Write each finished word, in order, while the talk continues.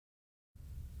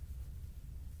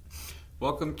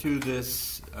Welcome to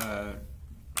this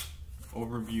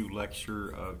overview lecture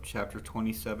of Chapter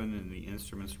 27 in the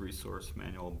Instruments Resource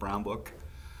Manual Brown Book.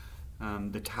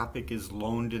 The topic is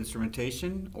loaned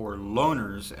instrumentation, or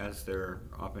loaners as they're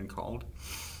often called.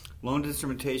 Loaned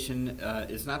instrumentation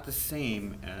is not the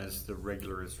same as the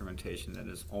regular instrumentation that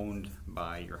is owned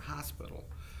by your hospital.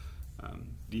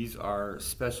 These are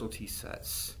specialty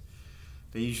sets.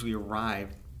 They usually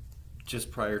arrive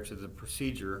just prior to the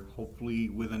procedure, hopefully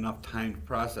with enough time to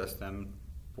process them.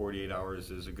 48 hours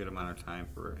is a good amount of time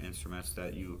for instruments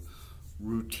that you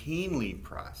routinely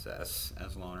process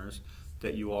as loaners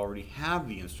that you already have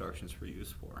the instructions for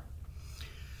use for.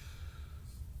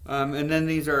 And then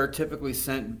these are typically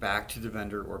sent back to the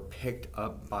vendor or picked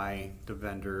up by the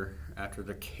vendor after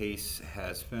the case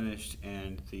has finished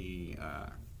and the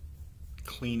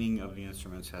cleaning of the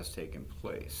instruments has taken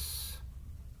place.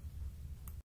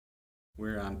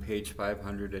 We're on page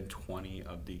 520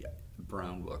 of the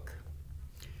Brown Book.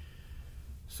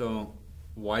 So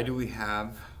why do we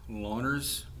have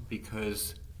loaners?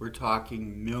 Because we're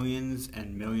talking millions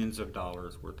and millions of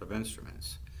dollars worth of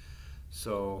instruments.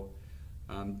 So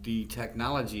the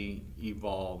technology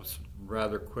evolves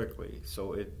rather quickly.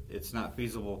 So it's not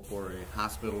feasible for a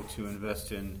hospital to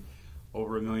invest in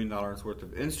over $1 million worth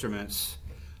of instruments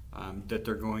that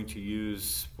they're going to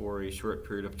use for a short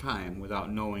period of time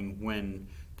without knowing when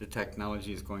the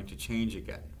technology is going to change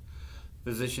again.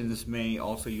 Physicians may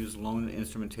also use loan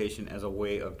instrumentation as a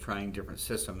way of trying different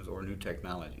systems or new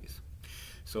technologies.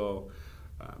 So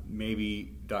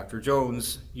maybe Dr.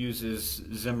 Jones uses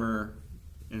Zimmer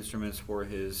instruments for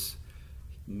his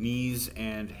knees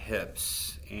and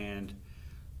hips, and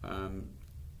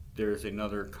there's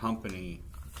another company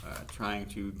trying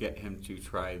to get him to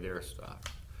try their stuff.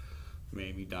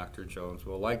 Maybe Dr. Jones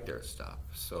will like their stuff,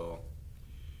 so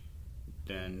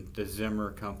then the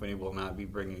Zimmer company will not be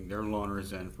bringing their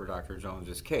loaners in for Dr.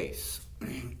 Jones's case,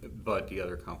 but the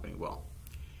other company will.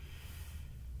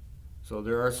 So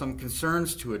there are some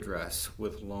concerns to address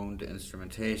with loaned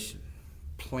instrumentation.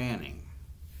 Planning.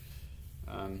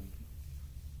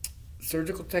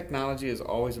 Surgical technology is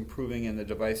always improving, and the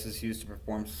devices used to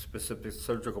perform specific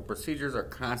surgical procedures are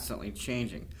constantly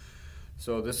changing.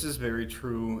 So this is very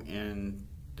true in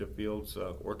the fields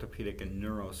of orthopedic and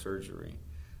neurosurgery.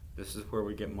 This is where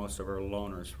we get most of our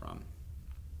loaners from.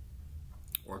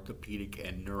 Orthopedic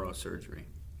and neurosurgery.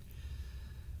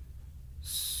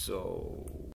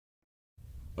 So,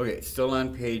 okay, still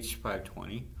on page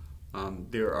 520.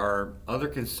 There are other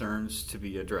concerns to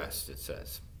be addressed, it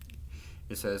says.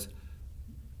 It says,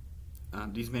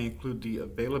 these may include the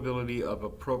availability of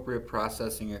appropriate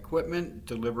processing equipment,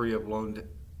 delivery of loaned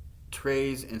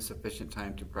trays in sufficient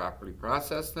time to properly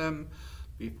process them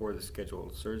before the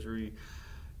scheduled surgery,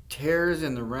 tears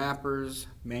in the wrappers,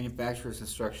 manufacturer's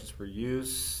instructions for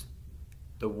use,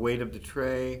 the weight of the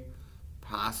tray,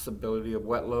 possibility of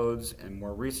wet loads, and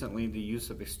more recently the use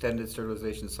of extended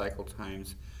sterilization cycle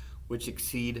times which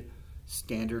exceed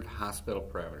standard hospital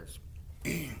parameters.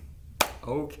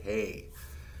 Okay,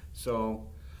 so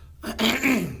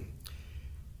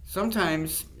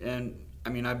sometimes, and I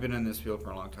mean, I've been in this field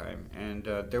for a long time, and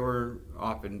there were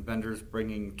often vendors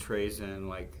bringing trays in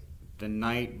like the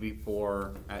night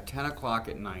before, at 10 o'clock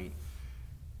at night.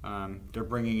 They're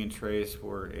bringing in trays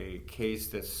for a case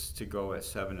that's to go at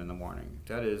 7 in the morning.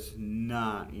 That is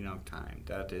not enough time.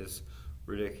 That is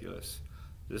ridiculous.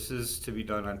 This is to be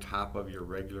done on top of your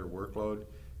regular workload,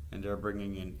 and they're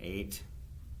bringing in 8,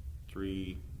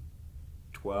 3,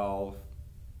 12,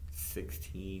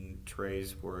 16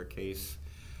 trays for a case.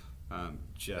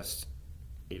 Just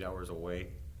 8 hours away.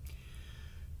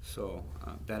 So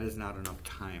that is not enough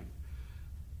time.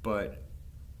 But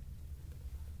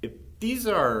if these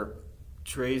are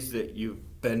trays that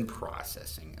you've been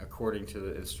processing according to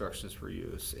the instructions for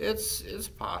use, it's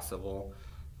possible.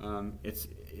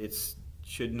 It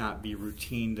should not be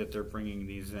routine that they're bringing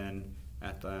these in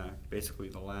at basically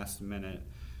the last minute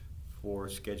for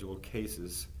scheduled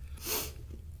cases.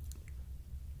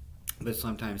 But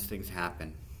sometimes things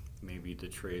happen. Maybe the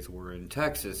trays were in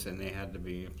Texas and they had to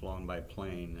be flown by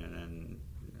plane, and then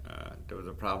there was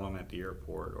a problem at the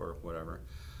airport or whatever.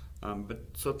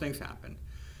 So things happen.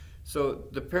 So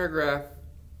the paragraph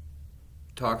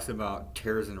talks about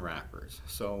tears and wrappers.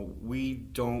 So we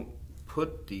don't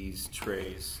put these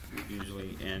trays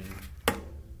usually in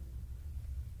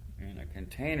a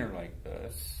container like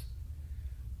this.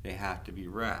 They have to be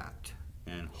wrapped.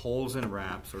 And holes in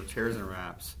wraps or tears in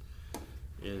wraps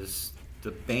is the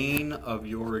bane of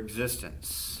your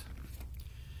existence.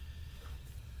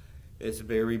 It's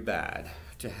very bad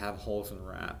to have holes in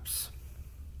wraps.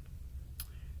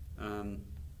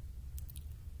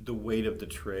 the weight of the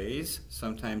trays.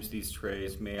 Sometimes these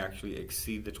trays may actually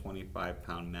exceed the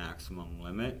 25-pound maximum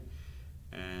limit,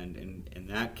 and in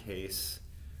that case,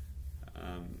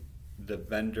 the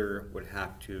vendor would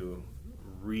have to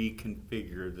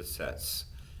reconfigure the sets,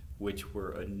 which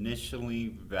were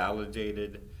initially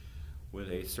validated with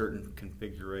a certain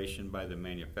configuration by the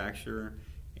manufacturer,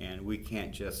 and we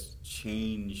can't just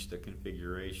change the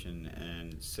configuration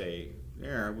and say,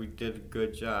 there, we did a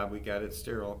good job, we got it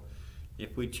sterile.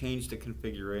 If we change the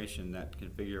configuration, that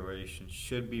configuration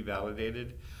should be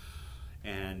validated,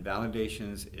 and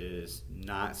validations is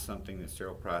not something that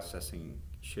sterile processing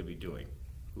should be doing.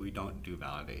 We don't do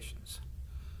validations.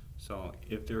 So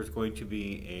if there's going to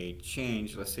be a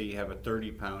change, let's say you have a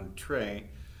 30-pound tray,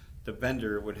 the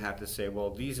vendor would have to say,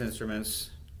 well, these instruments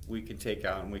we can take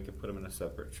out and we can put them in a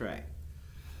separate tray.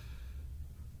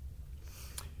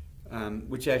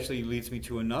 Which actually leads me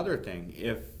to another thing.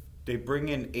 If they bring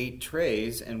in 8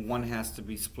 trays and one has to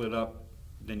be split up,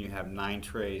 then you have 9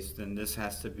 trays, then this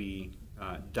has to be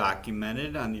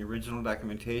documented on the original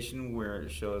documentation where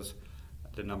it shows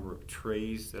the number of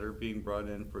trays that are being brought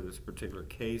in for this particular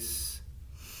case.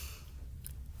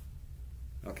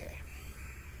 Okay.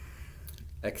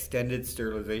 Extended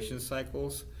sterilization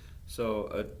cycles.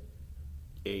 So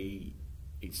a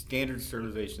standard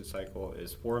sterilization cycle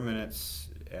is 4 minutes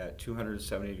at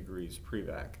 270 degrees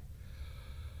pre-vac.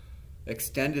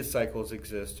 Extended cycles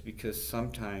exist because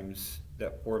sometimes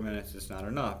that 4 minutes is not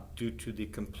enough due to the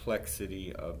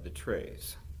complexity of the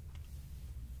trays.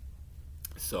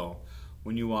 So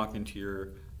when you walk into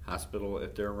your hospital,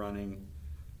 if they're running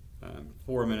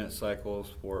 4-minute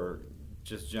cycles for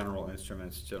just general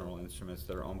instruments that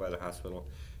are owned by the hospital,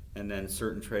 and then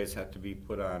certain trays have to be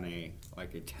put on a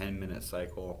 10-minute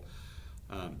cycle,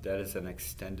 that is an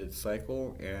extended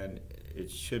cycle, and it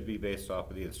should be based off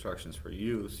of the instructions for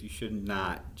use. You should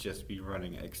not just be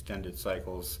running extended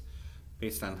cycles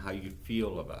based on how you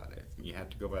feel about it. You have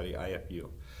to go by the IFU.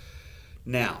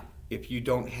 Now, if you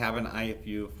don't have an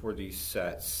IFU for these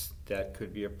sets, that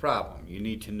could be a problem. You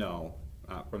need to know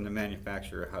from the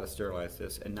manufacturer how to sterilize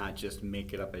this and not just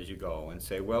make it up as you go and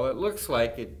say, well, it looks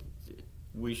like it,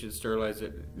 we should sterilize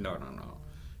it. No.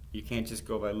 You can't just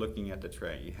go by looking at the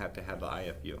tray. You have to have the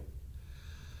IFU.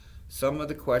 Some of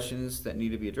the questions that need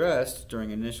to be addressed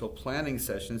during initial planning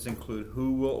sessions include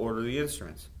who will order the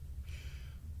instruments.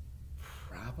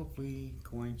 Probably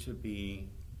going to be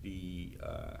the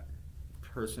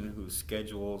person who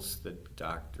schedules the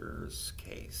doctor's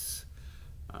case.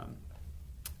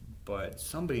 But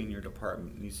somebody in your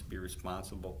department needs to be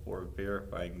responsible for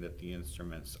verifying that the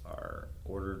instruments are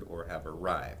ordered or have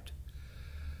arrived,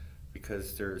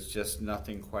 because there's just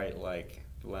nothing quite like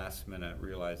last minute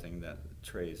realizing that the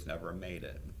trays never made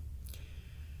it.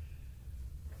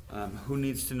 Who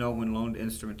needs to know when loaned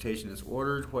instrumentation is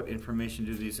ordered? What information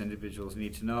do these individuals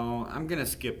need to know? I'm going to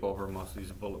skip over most of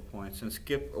these bullet points and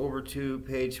skip over to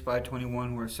page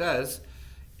 521 where it says,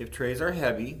 if trays are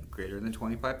heavy, greater than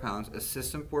 25 pounds, a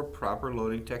system for proper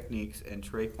loading techniques and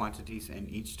tray quantities and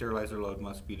each sterilizer load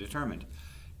must be determined.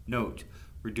 Note,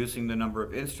 reducing the number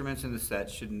of instruments in the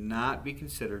set should not be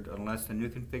considered unless the new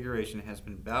configuration has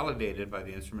been validated by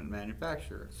the instrument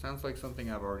manufacturer. Sounds like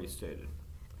something I've already stated.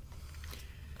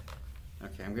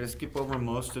 Okay, I'm going to skip over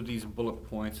most of these bullet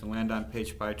points and land on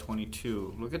page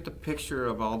 522. Look at the picture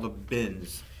of all the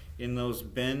bins. In those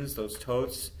bins, those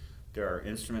totes, there are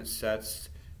instrument sets.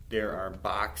 There are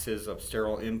boxes of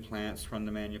sterile implants from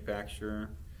the manufacturer.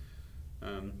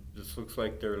 This looks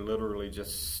like they're literally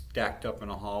just stacked up in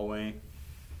a hallway.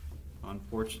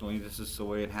 Unfortunately, this is the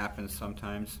way it happens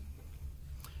sometimes.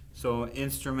 So,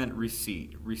 instrument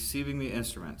receipt, receiving the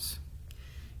instruments.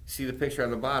 See the picture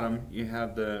on the bottom, you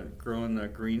have the girl in the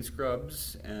green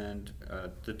scrubs and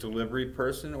the delivery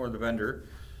person or the vendor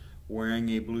wearing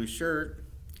a blue shirt.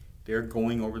 They're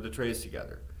going over the trays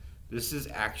together. This is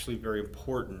actually very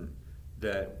important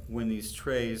that when these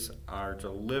trays are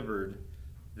delivered,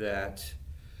 that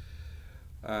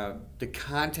the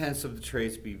contents of the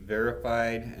trays be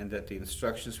verified and that the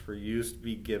instructions for use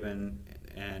be given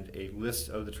and a list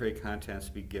of the tray contents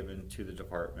be given to the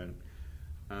department.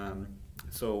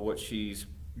 So what she's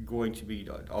going to be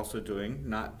also doing,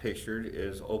 not pictured,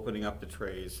 is opening up the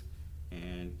trays,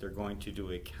 and they're going to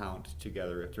do a count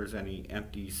together. If there's any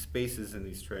empty spaces in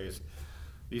these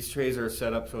trays are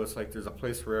set up so it's like there's a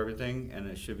place for everything, and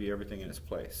it should be everything in its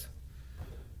place.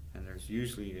 And there's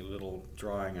usually a little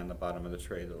drawing on the bottom of the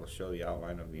tray that will show the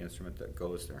outline of the instrument that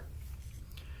goes there.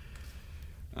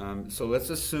 So let's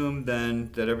assume then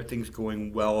that everything's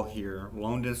going well here.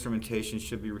 Loaned instrumentation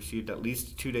should be received at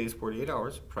least 2 days, 48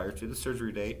 hours prior to the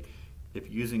surgery date, if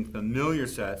using familiar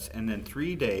sets, and then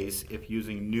 3 days if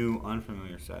using new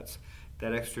unfamiliar sets.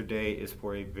 That extra day is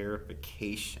for a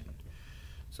verification.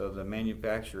 So the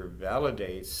manufacturer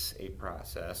validates a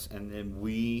process, and then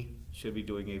we should be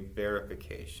doing a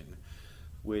verification,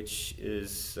 which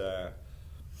is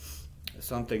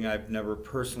something I've never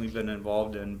personally been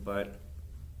involved in, but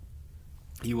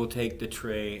you will take the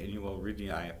tray and you will read the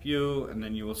IFU, and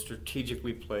then you will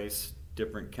strategically place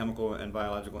different chemical and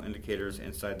biological indicators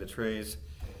inside the trays,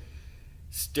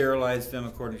 sterilize them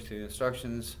according to the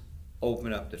instructions,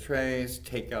 open up the trays,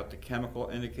 take out the chemical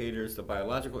indicators, the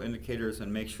biological indicators,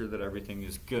 and make sure that everything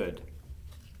is good.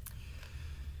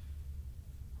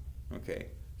 Okay,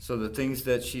 so the things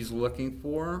that she's looking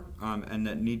for and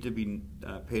that need to be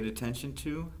paid attention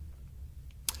to,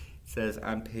 it says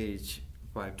on page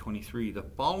 523, the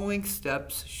following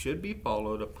steps should be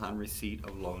followed upon receipt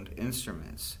of loaned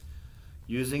instruments.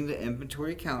 Using the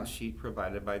inventory count sheet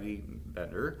provided by the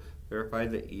vendor, verify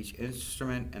that each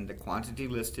instrument and the quantity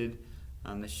listed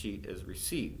on the sheet is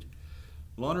received.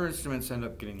 Loaner instruments end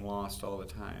up getting lost all the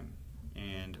time,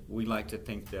 and we like to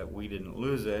think that we didn't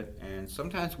lose it, and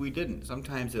sometimes we didn't.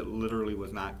 Sometimes it literally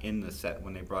was not in the set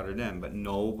when they brought it in, but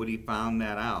nobody found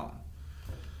that out.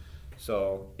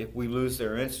 So if we lose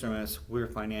their instruments, we're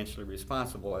financially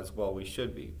responsible, as well we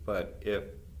should be. But if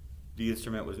the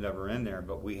instrument was never in there,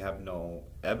 but we have no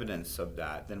evidence of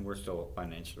that, then we're still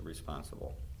financially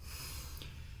responsible.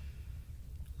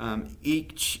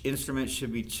 Each instrument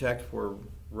should be checked for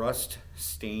rust,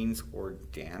 stains, or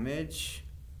damage.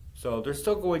 So they're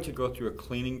still going to go through a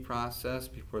cleaning process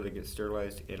before they get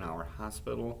sterilized in our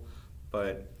hospital,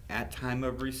 but at time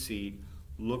of receipt,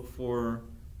 look for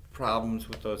problems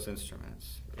with those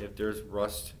instruments. If there's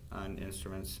rust on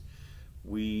instruments,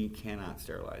 we cannot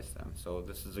sterilize them. So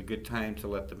this is a good time to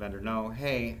let the vendor know,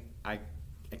 hey, I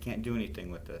can't do anything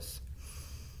with this.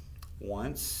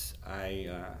 Once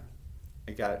I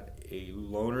got a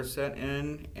loaner set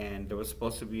in, and there was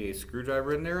supposed to be a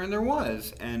screwdriver in there, and there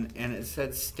was, and it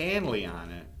said Stanley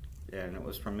on it, and it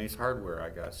was from Ace Hardware, I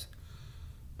guess.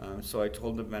 So I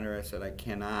told the vendor, I said, I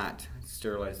cannot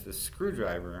sterilize this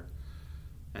screwdriver.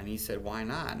 And he said, why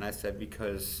not? And I said,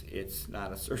 because it's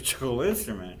not a surgical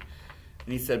instrument.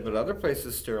 And he said, but other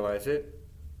places sterilize it.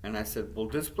 And I said, well,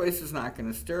 this place is not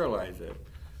going to sterilize it.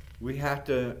 We have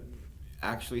to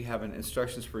actually have an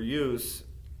instructions for use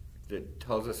that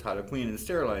tells us how to clean and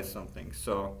sterilize something.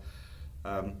 So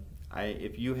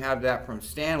if you have that from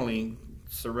Stanley,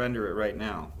 surrender it right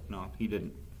now. No, he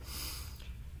didn't.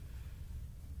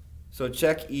 So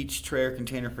check each tray or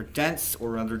container for dents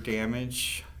or other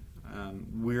damage.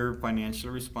 We're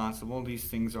financially responsible. These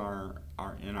things are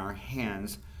in our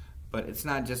hands, but it's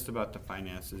not just about the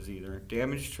finances either.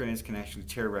 Damaged trays can actually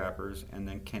tear wrappers and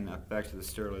then can affect the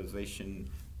sterilization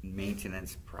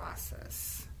maintenance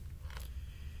process.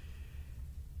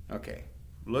 Okay,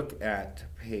 look at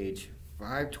page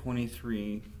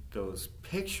 523, those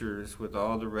pictures with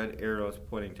all the red arrows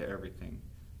pointing to everything.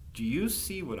 Do you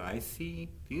see what I see?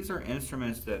 These are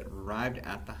instruments that arrived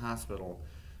at the hospital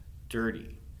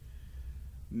dirty.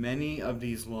 Many of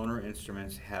these loaner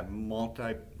instruments have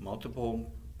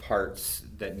multiple parts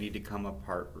that need to come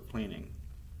apart for cleaning.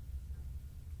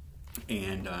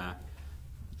 And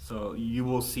so you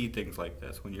will see things like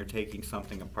this. When you're taking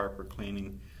something apart for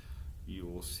cleaning, you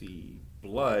will see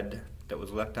blood that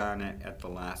was left on it at the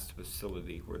last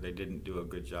facility where they didn't do a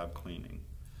good job cleaning.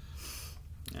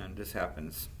 And this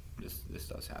happens. This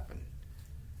does happen.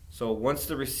 So once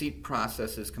the receipt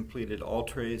process is completed, all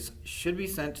trays should be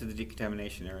sent to the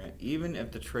decontamination area, even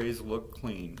if the trays look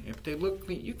clean. If they look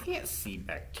clean, you can't see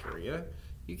bacteria.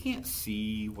 You can't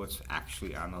see what's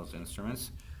actually on those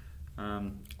instruments.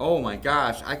 Oh my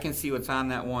gosh, I can see what's on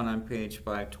that one on page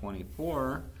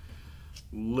 524.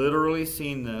 Literally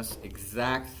seen this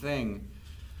exact thing.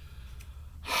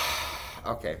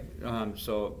 Okay,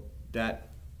 so that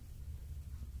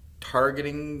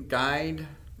targeting guide,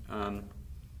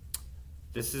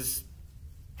 this is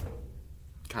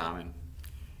common.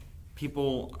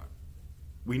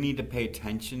 We need to pay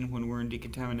attention when we're in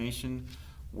decontamination,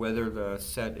 whether the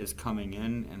set is coming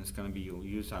in and it's going to be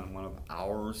used on one of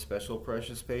our special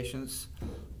precious patients,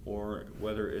 or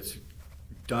whether it's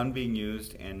done being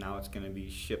used and now it's going to be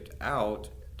shipped out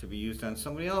to be used on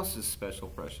somebody else's special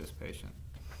precious patient.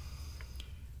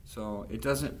 So it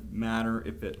doesn't matter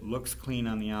if it looks clean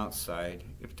on the outside.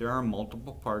 If there are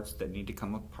multiple parts that need to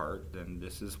come apart, then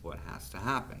this is what has to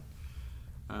happen.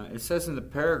 It says in the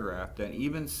paragraph that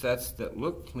even sets that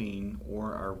look clean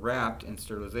or are wrapped in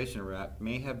sterilization wrap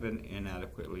may have been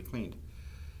inadequately cleaned.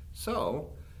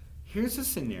 So here's a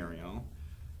scenario.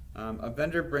 A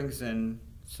vendor brings in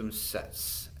some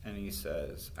sets and he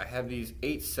says, I have these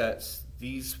 8 sets.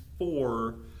 These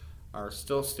 4 are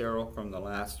still sterile from the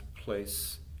last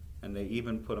place, and they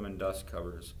even put them in dust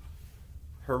covers.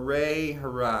 Hooray,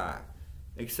 hurrah!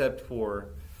 Except for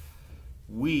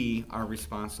we are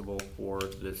responsible for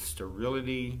the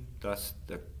sterility, thus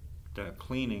the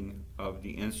cleaning of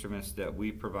the instruments that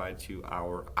we provide to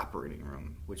our operating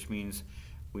room, which means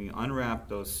we unwrap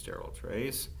those sterile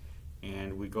trays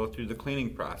and we go through the cleaning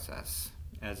process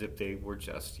as if they were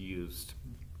just used.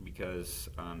 Because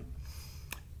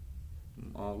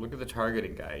look at the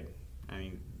targeting guide. I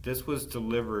mean, this was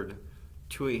delivered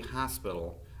to a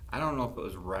hospital. I don't know if it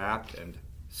was wrapped and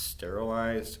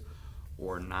sterilized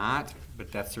or not,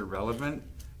 but that's irrelevant,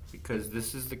 because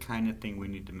this is the kind of thing we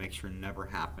need to make sure never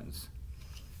happens.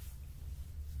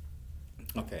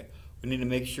 Okay, we need to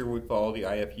make sure we follow the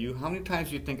IFU. How many times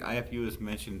do you think IFU is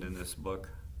mentioned in this book?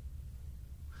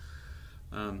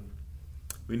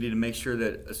 We need to make sure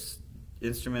that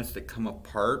instruments that come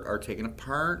apart are taken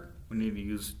apart. We need to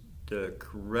use the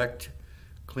correct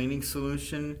cleaning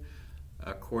solution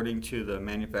according to the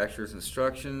manufacturer's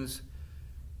instructions.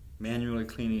 Manually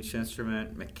clean each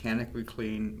instrument, mechanically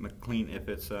clean if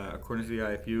it's according to the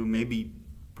IFU, maybe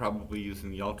probably using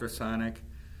the ultrasonic.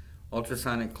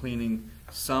 Ultrasonic cleaning,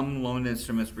 some loaned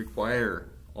instruments require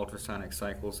ultrasonic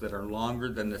cycles that are longer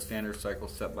than the standard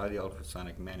cycles set by the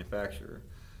ultrasonic manufacturer.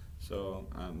 So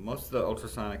most of the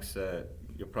ultrasonics that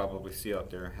you'll probably see out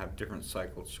there have different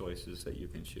cycle choices that you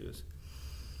can choose.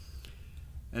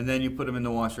 And then you put them in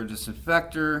the washer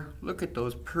disinfector. Look at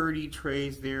those pretty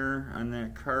trays there on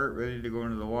that cart ready to go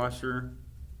into the washer.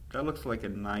 That looks like a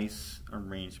nice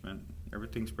arrangement.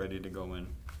 Everything's ready to go in.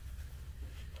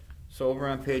 So over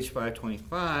on page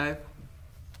 525,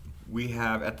 we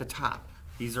have at the top,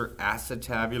 these are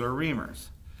acetabular reamers.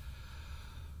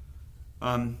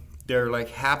 They're like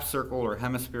half circle or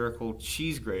hemispherical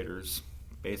cheese graters.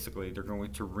 Basically, they're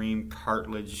going to ream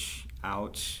cartilage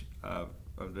out of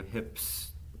the hips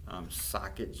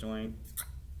socket joint,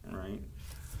 right?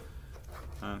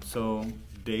 So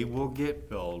they will get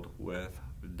filled with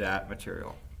that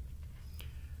material.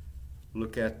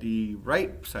 Look at the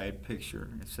right side picture.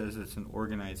 It says it's an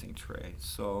organizing tray.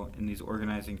 So in these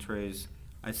organizing trays,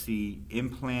 I see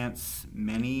implants,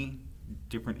 many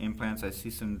different implants. I see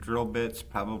some drill bits,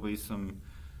 probably some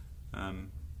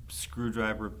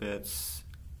screwdriver bits,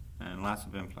 and lots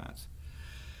of implants.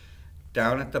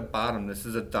 Down at the bottom, this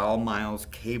is a Dall-Miles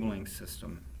cabling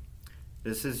system.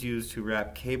 This is used to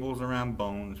wrap cables around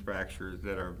bone fractures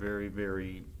that are very,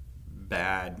 very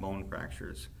bad bone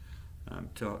fractures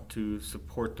to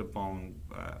support the bone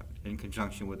in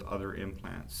conjunction with other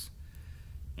implants.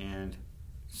 And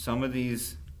some of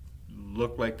these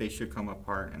look like they should come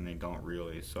apart and they don't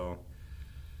really. So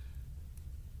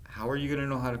how are you going to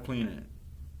know how to clean it?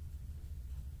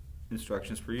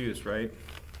 Instructions for use, right?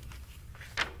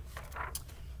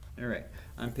 All right,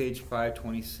 on page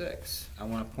 526, I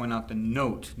want to point out the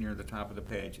note near the top of the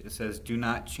page. It says, do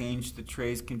not change the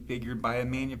trays configured by a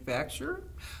manufacturer.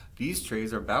 These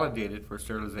trays are validated for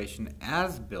sterilization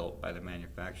as built by the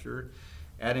manufacturer.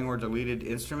 Adding or deleting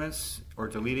instruments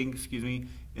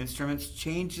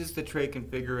changes the tray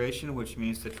configuration, which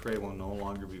means the tray will no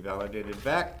longer be validated.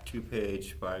 Back to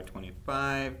page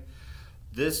 525.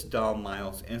 This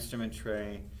Dall-Miles instrument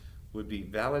tray would be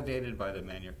validated by the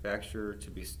manufacturer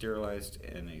to be sterilized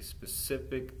in a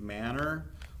specific manner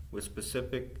with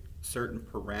specific certain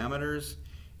parameters,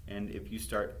 and if you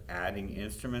start adding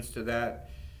instruments to that,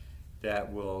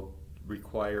 that will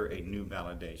require a new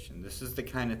validation. This is the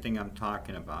kind of thing I'm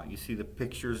talking about. You see the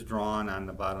pictures drawn on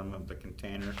the bottom of the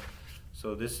container.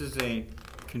 So this is a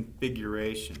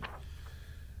configuration.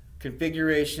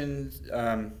 Configurations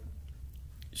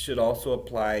should also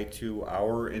apply to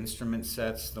our instrument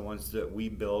sets, the ones that we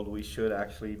build. We should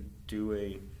actually do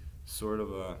a sort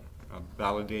of a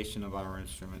validation of our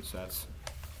instrument sets.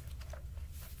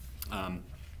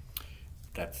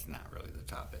 That's not really the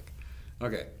topic.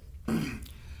 Okay,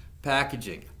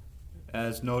 packaging.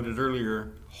 As noted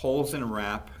earlier, holes in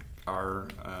wrap are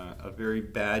a very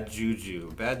bad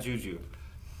juju.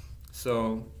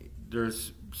 So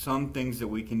there's some things that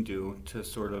we can do to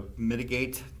sort of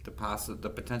mitigate the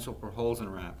potential for holes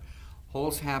in wrap.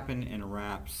 Holes happen in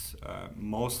wraps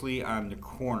mostly on the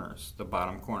corners, the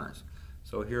bottom corners.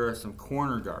 So here are some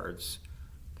corner guards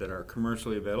that are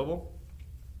commercially available.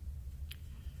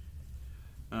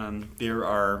 There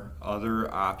are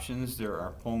other options. There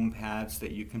are foam pads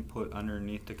that you can put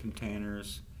underneath the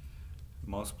containers.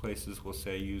 Most places will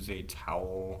say use a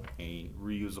towel, a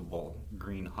reusable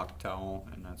green Huck towel,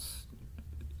 and that's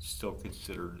still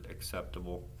considered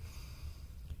acceptable.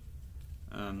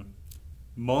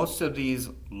 Most of these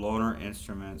loaner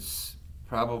instruments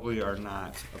probably are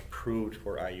not approved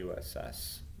for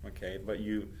IUSS, okay? But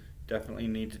you definitely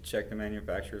need to check the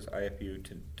manufacturer's IFU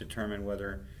to determine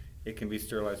whether it can be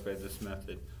sterilized by this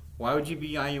method. Why would you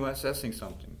be IUSSing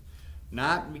something?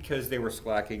 Not because they were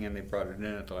slacking and they brought it in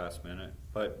at the last minute,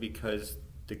 but because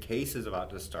the case is about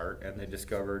to start and they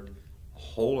discovered a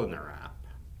hole in the wrap.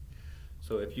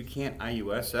 So if you can't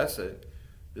IUSS it,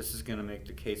 this is going to make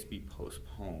the case be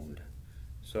postponed.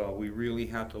 So we really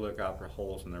have to look out for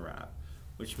holes in the wrap,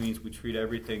 which means we treat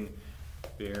everything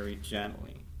very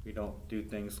gently. We don't do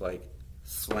things like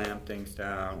slam things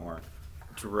down or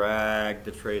drag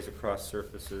the trays across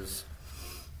surfaces.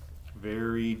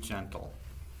 Very gentle.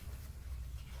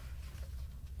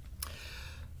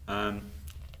 Alright,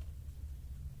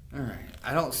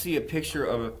 I don't see a picture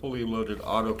of a fully loaded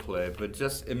autoclave, but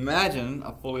just imagine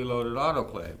a fully loaded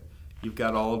autoclave. You've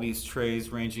got all these trays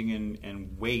ranging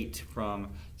in weight from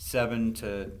 7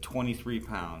 to 23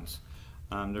 pounds.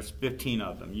 There's 15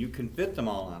 of them. You can fit them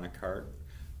all on a cart,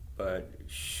 but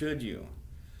should you?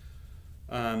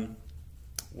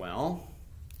 Well,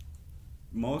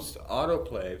 most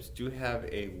autoclaves do have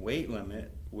a weight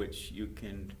limit, which you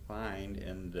can find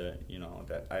in the,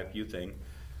 that IFU thing.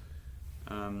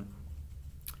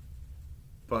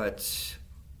 But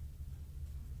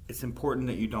it's important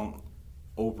that you don't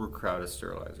overcrowd a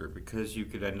sterilizer, because you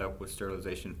could end up with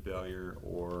sterilization failure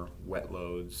or wet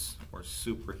loads or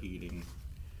superheating.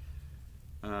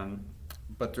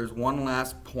 But there's one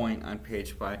last point on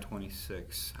page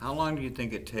 526. How long do you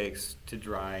think it takes to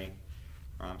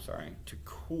to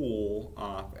cool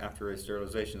off after a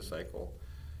sterilization cycle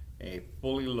a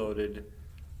fully loaded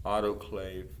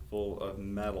autoclave full of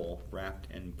metal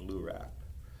wrapped in blue wrap?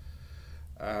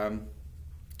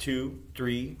 2,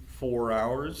 3, 4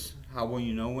 hours. How will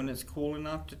you know when it's cool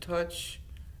enough to touch?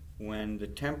 When the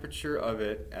temperature of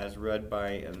it, as read by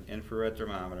an infrared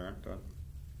thermometer, the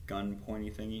gun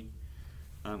pointy thingy,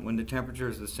 when the temperature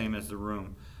is the same as the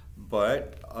room.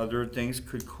 But other things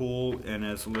could cool in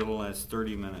as little as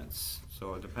 30 minutes.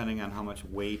 So depending on how much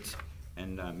weight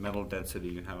and metal density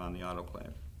you have on the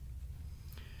autoclave.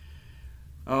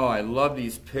 Oh, I love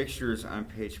these pictures on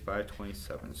page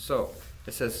 527. So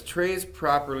it says trays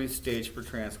properly staged for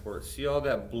transport. See all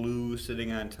that blue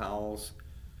sitting on towels?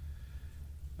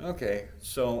 Okay,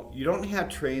 so you don't have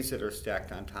trays that are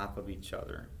stacked on top of each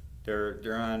other.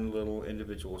 They're on little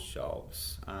individual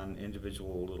shelves, on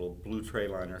individual little blue tray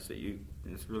liners that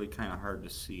it's really kind of hard to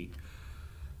see.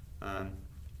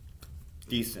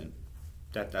 Decent,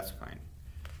 that's fine.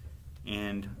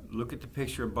 And look at the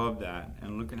picture above that,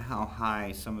 and look at how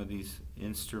high some of these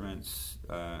instruments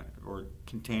or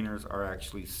containers are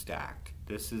actually stacked.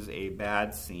 This is a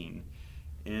bad scene.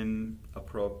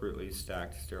 Inappropriately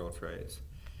stacked sterile trays.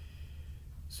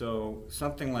 So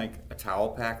something like a towel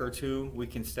pack or two, we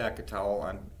can stack a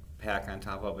towel pack on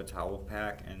top of a towel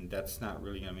pack, and that's not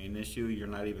really going to be an issue. You're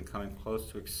not even coming close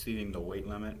to exceeding the weight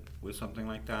limit with something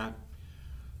like that.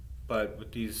 But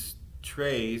with these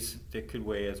trays that could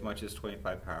weigh as much as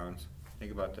 25 pounds,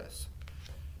 think about this.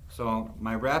 So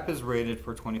my wrap is rated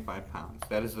for 25 pounds.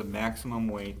 That is the maximum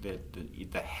weight that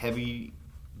the heavy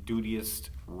dutyest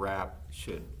wrap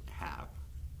should have,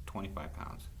 25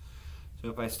 pounds. So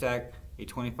if I stack a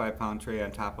 25-pound tray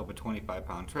on top of a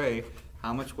 25-pound tray,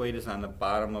 how much weight is on the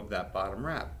bottom of that bottom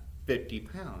wrap? 50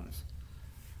 pounds.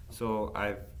 So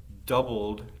I've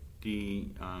doubled the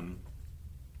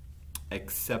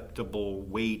acceptable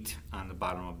weight on the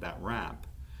bottom of that wrap.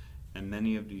 And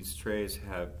many of these trays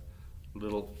have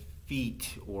little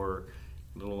feet or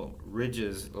little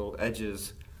ridges, little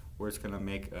edges, where it's going to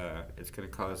make it's going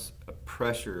to cause a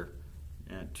pressure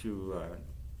to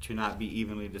not be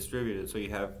evenly distributed. So you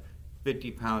have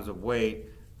 50 pounds of weight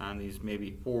on these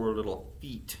maybe 4 little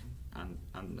feet on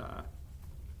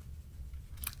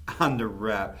the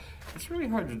wrap. It's really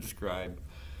hard to describe.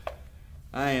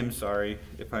 I am sorry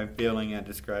if I'm failing at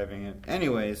describing it.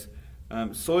 Anyways,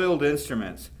 soiled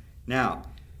instruments. Now,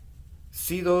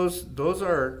 see those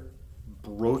are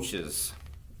brooches.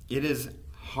 It is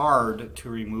hard to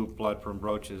remove blood from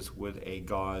brooches with a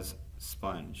gauze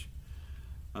sponge.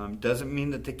 Doesn't mean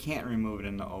that they can't remove it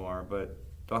in the OR, but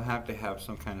they'll have to have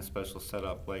some kind of special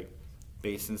setup, like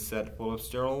basins set full of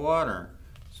sterile water,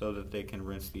 so that they can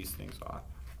rinse these things off.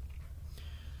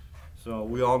 So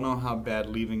we all know how bad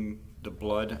leaving the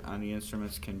blood on the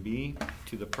instruments can be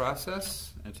to the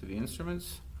process and to the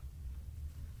instruments.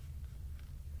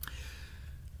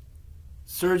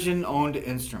 Surgeon-owned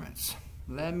instruments.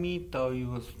 Let me tell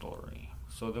you a story.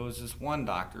 So there was this one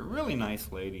doctor, really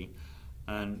nice lady,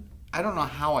 and I don't know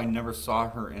how I never saw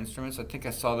her instruments. I think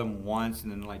I saw them once,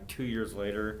 and then like 2 years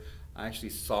later, I actually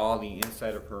saw the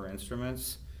inside of her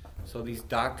instruments. So these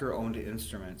doctor-owned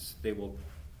instruments, they will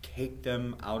take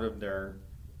them out of their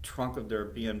trunk of their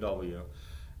BMW,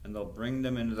 and they'll bring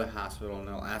them into the hospital, and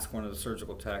they'll ask one of the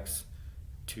surgical techs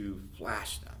to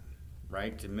flash them,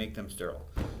 right, to make them sterile.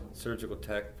 Surgical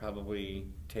tech probably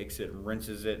takes it,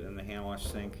 rinses it in the hand wash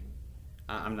sink.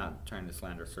 I'm not trying to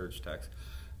slander surge techs,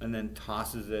 and then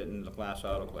tosses it in the flash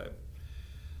autoclave.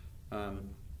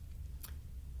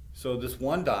 So this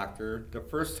one doctor, the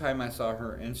first time I saw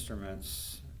her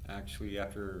instruments, actually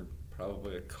after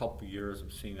probably a couple years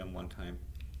of seeing them one time,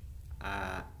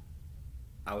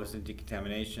 I was in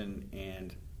decontamination,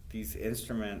 and these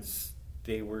instruments,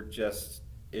 they were just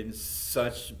in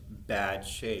such bad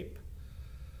shape.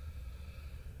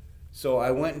 So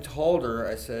I went and told her,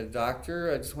 I said,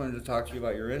 "Doctor, I just wanted to talk to you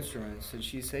about your instruments." And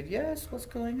she said, "Yes, what's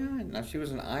going on?" Now, she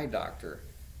was an eye doctor.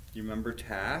 Do you remember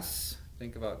Tass?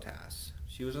 Think about Tass.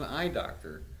 She was an eye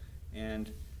doctor.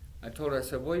 And I told her, I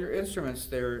said, "Well, your instruments,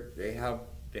 they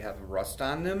have rust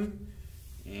on them,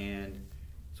 and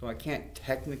so I can't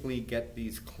technically get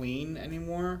these clean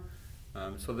anymore."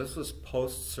 So this was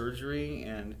post-surgery,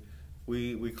 and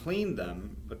we cleaned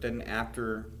them, but then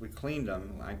after we cleaned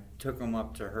them, I took them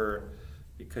up to her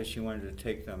because she wanted to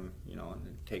take them, you know,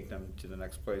 and take them to the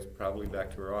next place, probably back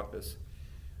to her office.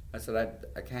 I said,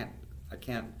 I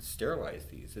can't sterilize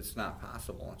these. It's not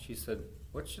possible. And she said,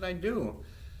 "What should I do?"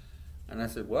 And I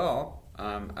said, "Well,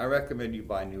 I recommend you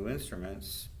buy new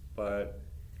instruments, but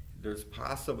it's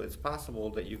possible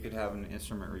that you could have an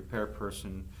instrument repair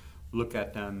person look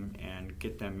at them and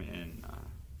get them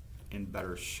in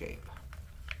better shape."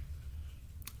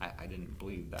 I didn't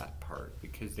believe that part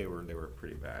because they were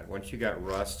pretty bad. Once you got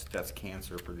rust, that's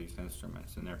cancer for these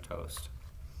instruments, and they're toast.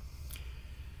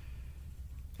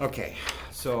 Okay,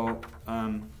 so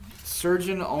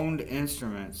surgeon-owned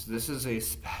instruments, this is a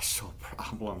special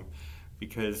problem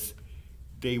because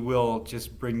they will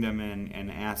just bring them in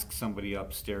and ask somebody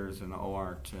upstairs in the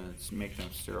OR to make them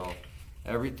sterile.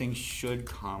 Everything should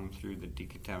come through the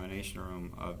decontamination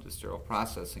room of the sterile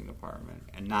processing department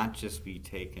and not just be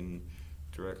taken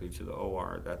directly to the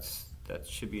OR. That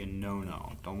should be a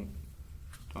no-no.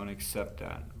 Don't accept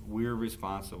that. We're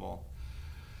responsible.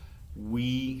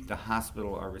 We, the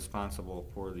hospital, are responsible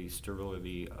for the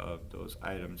sterility of those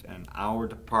items, and our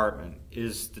department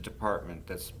is the department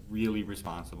that's really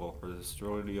responsible for the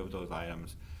sterility of those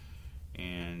items,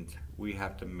 and we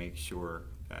have to make sure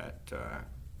that to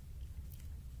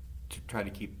try to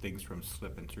keep things from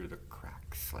slipping through the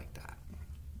cracks like that.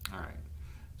 All right,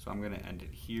 so I'm going to end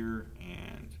it here,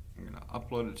 and I'm going to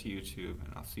upload it to YouTube,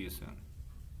 and I'll see you soon.